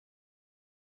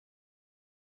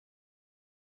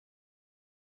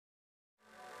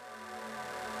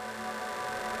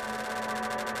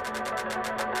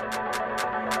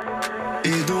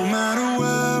It don't matter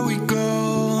where we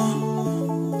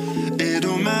go, it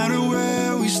don't matter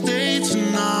where we stay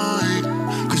tonight.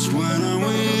 'Cause when I'm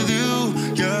with you,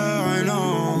 yeah, I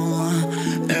know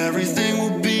everything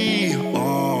will be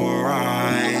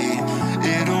alright.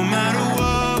 It don't matter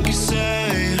what we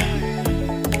say,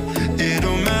 it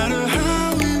don't matter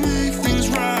how we make things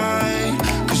right.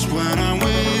 'Cause when I'm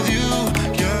with you,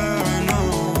 yeah, I know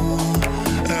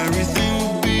everything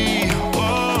will be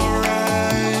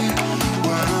alright.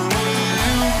 When I'm with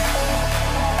you,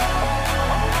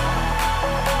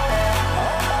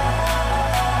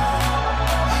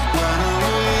 when I'm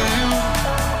with you,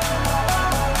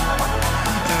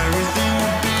 everything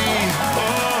will be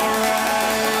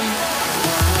alright.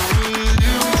 When I'm with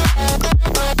you,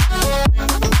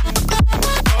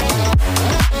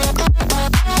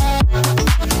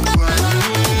 when I'm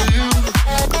with you,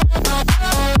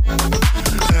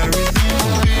 everything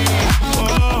will be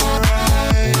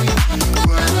alright.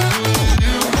 When I'm with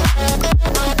you,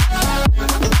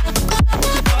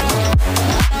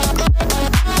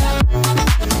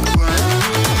 when I'm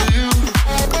with you,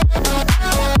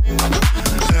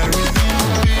 everything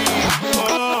will be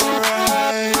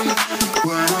alright.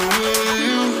 When I'm with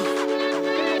you.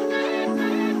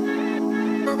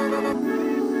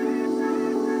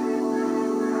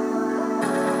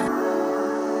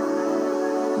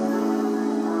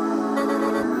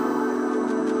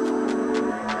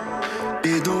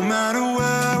 It don't matter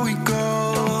where we go,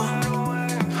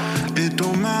 it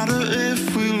don't matter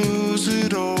if we lose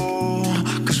it all.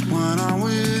 'Cause when I'm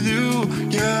with you,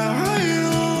 yeah, I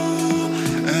know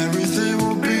everything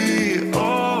will be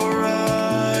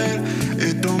alright.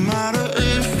 It don't matter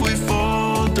if we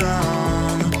fall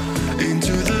down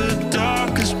into the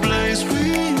darkest place we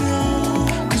know.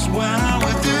 'Cause when I'm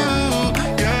with you,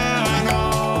 yeah, I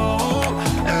know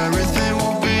everything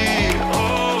will be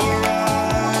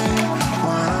alright.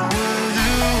 When I'm with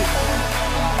you,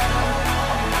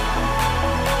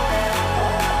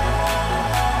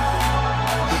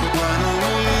 when I'm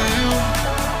with you,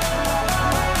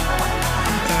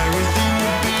 everything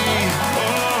will be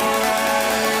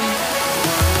alright.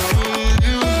 When I'm with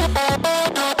you,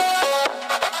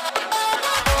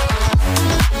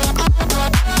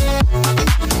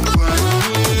 when I'm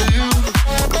with you,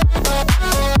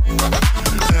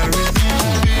 everything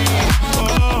will be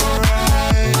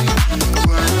alright.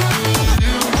 When I'm with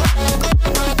you,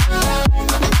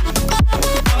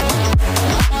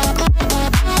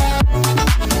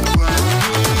 when I'm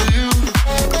with you,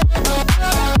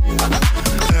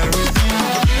 everything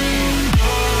will be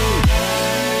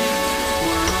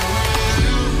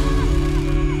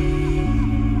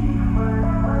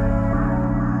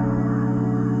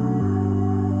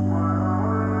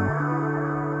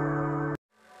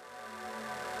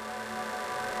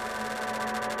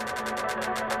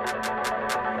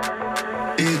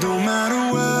It don't matter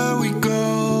where we go,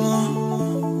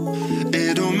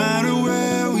 it don't matter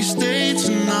where we stay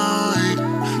tonight.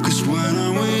 'Cause when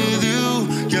I'm with you,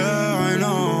 yeah, I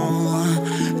know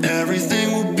everything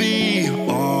will be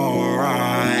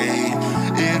alright.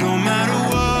 It don't matter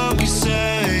what we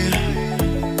say,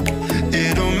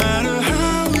 it don't matter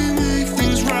how we make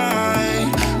things right.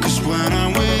 'Cause when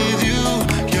I'm with you,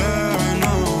 yeah, I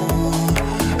know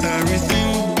everything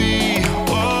will be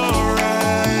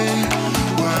alright.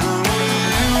 When I'm with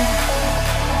you,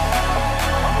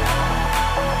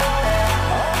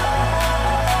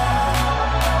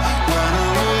 when I'm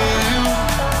with you,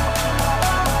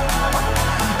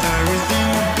 everything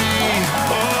will be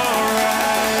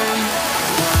alright.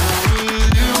 When I'm with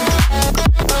you,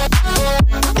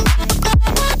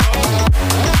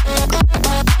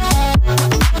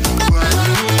 when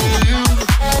I'm with you,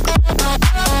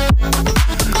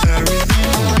 everything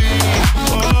will be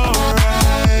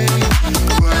alright.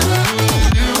 When I'm with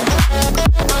you,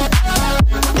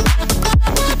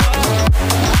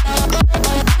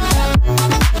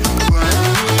 when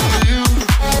I'm with you,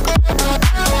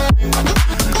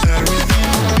 everything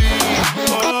will be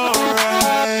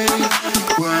alright.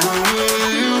 When I'm with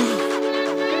you.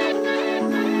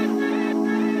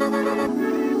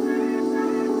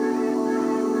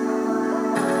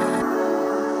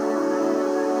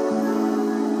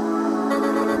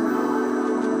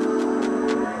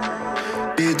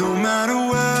 It don't matter